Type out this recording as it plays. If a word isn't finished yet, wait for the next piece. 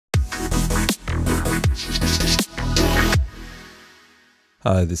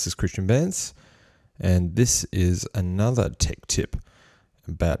Hi, this is Christian Vance, and this is another tech tip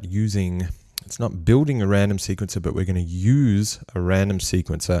about using, it's not building a random sequencer, but we're going to use a random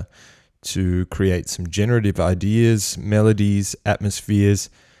sequencer to create some generative ideas, melodies,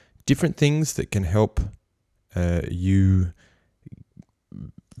 atmospheres, different things that can help you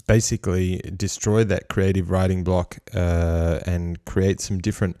basically destroy that creative writing block and create some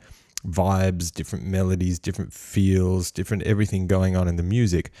different vibes, different melodies, different feels, different everything going on in the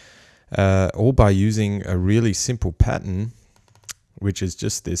music, all by using a really simple pattern, which is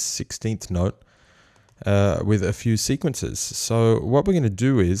just this 16th note with a few sequences. So what we're going to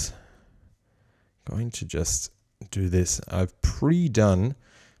do is going to just do this. I've pre-done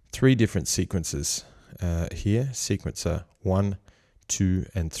 3 different sequences here, sequencer 1, 2,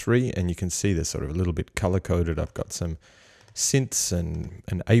 and 3, and you can see they're sort of a little bit color-coded. I've got some synths and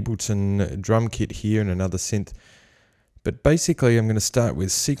an Ableton drum kit here and another synth. But basically I'm going to start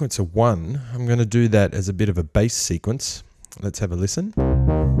with sequencer 1. I'm going to do that as a bit of a bass sequence. Let's have a listen.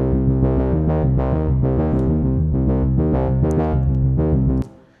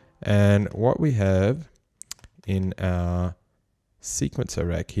 And what we have in our sequencer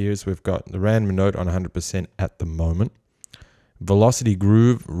rack here is we've got the random note on 100% at the moment, velocity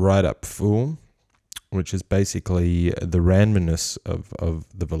groove right up full, which is basically the randomness of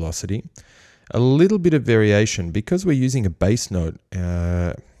the velocity. A little bit of variation because we're using a bass note.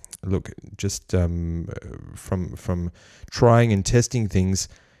 Look, just from trying and testing things,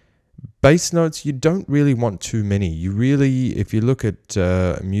 bass notes, you don't really want too many. You really, if you look at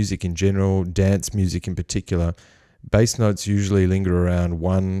music in general, dance music in particular, bass notes usually linger around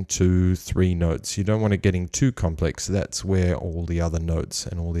 1, 2, 3 notes. You don't want it getting too complex. That's where all the other notes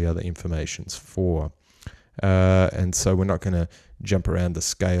and all the other information's for. And so we're not going to jump around the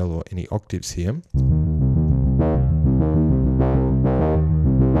scale or any octaves here.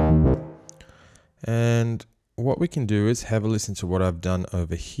 And what we can do is have a listen to what I've done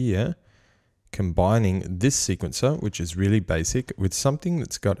over here, combining this sequencer, which is really basic, with something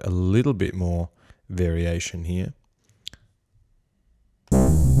that's got a little bit more variation here.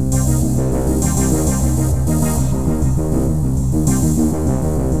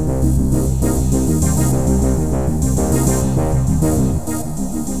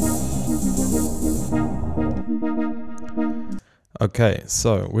 Okay,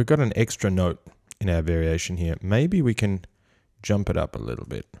 so we've got an extra note in our variation here. Maybe we can jump it up a little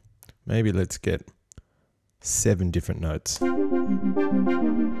bit. Maybe let's get 7 different notes. And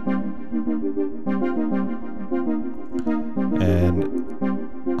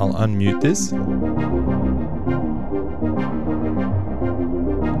I'll unmute this.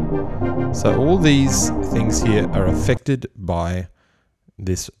 So all these things here are affected by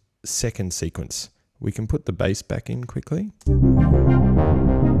this second sequence. We can put the bass back in quickly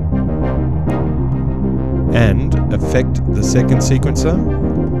and affect the second sequencer.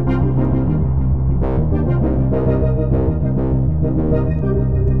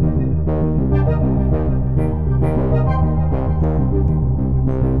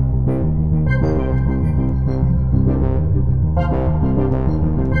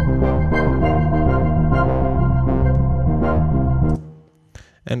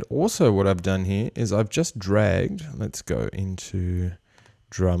 And also what I've done here is I've just dragged, let's go into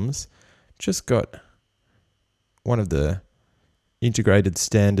drums, just got one of the integrated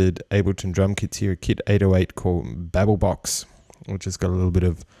standard Ableton drum kits here, a kit 808 called Babelbox, which has got a little bit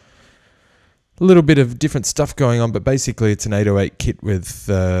of different stuff going on, but basically it's an 808 kit with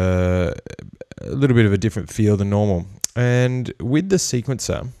a little bit of a different feel than normal. And with the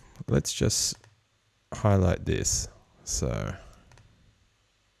sequencer, let's just highlight this.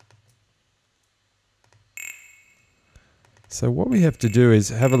 So what we have to do is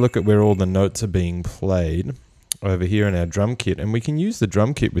have a look at where all the notes are being played over here in our drum kit. And we can use the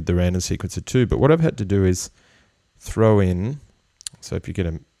drum kit with the random sequencer too. But what I've had to do is throw in, so if you get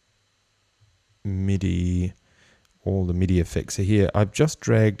a MIDI, all the MIDI effects are here. I've just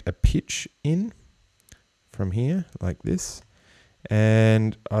dragged a pitch in from here like this.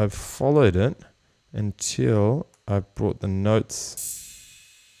 And I've followed it until I've brought the notes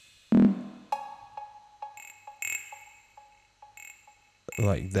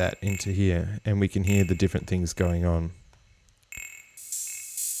like that into here, and we can hear the different things going on.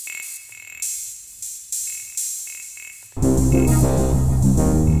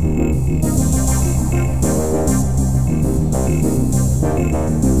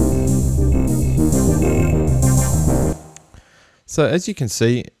 So as you can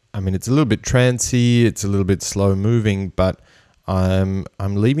see, I mean, it's a little bit trancey, it's a little bit slow moving, but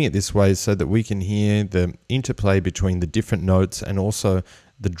I'm leaving it this way so that we can hear the interplay between the different notes and also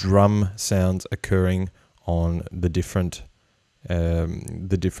the drum sounds occurring on the different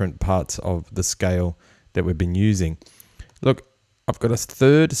parts of the scale that we've been using. Look, I've got a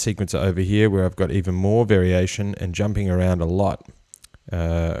third sequencer over here where I've got even more variation and jumping around a lot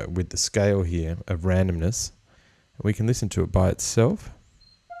with the scale here of randomness. We can listen to it by itself.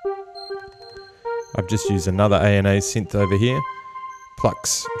 I've just used another A&A synth over here.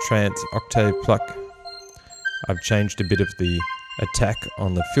 Plucks, trance, octave pluck. I've changed a bit of the attack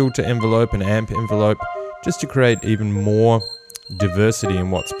on the filter envelope and amp envelope just to create even more diversity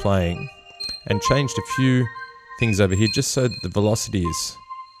in what's playing, and changed a few things over here just so that the velocity is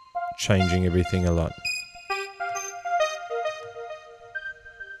changing everything a lot.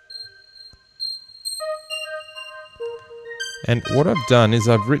 And what I've done is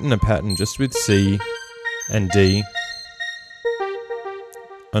I've written a pattern just with C and D,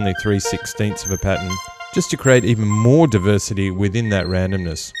 only 3/16 of a pattern, just to create even more diversity within that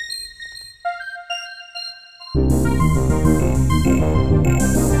randomness.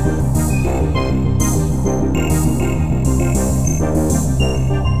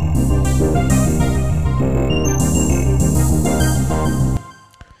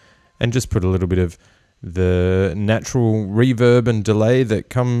 And just put a little bit of the natural reverb and delay that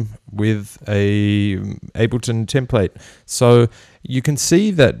come with a Ableton template. So you can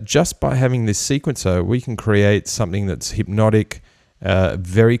see that just by having this sequencer, we can create something that's hypnotic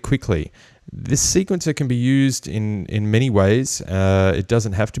very quickly. This sequencer can be used in many ways. It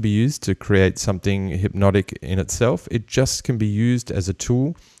doesn't have to be used to create something hypnotic in itself. It just can be used as a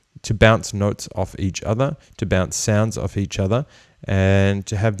tool to bounce notes off each other, to bounce sounds off each other, and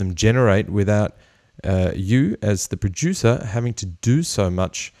to have them generate without you as the producer having to do so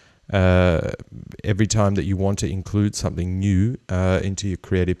much every time that you want to include something new into your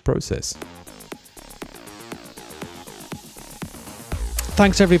creative process.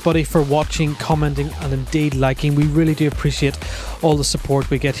 Thanks everybody for watching, commenting and indeed liking. We really do appreciate all the support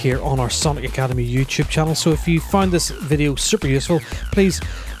we get here on our Sonic Academy YouTube channel. So if you found this video super useful, please,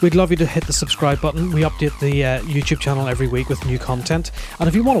 we'd love you to hit the subscribe button. We update the YouTube channel every week with new content. And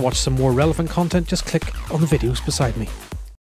if you want to watch some more relevant content, just click on the videos beside me.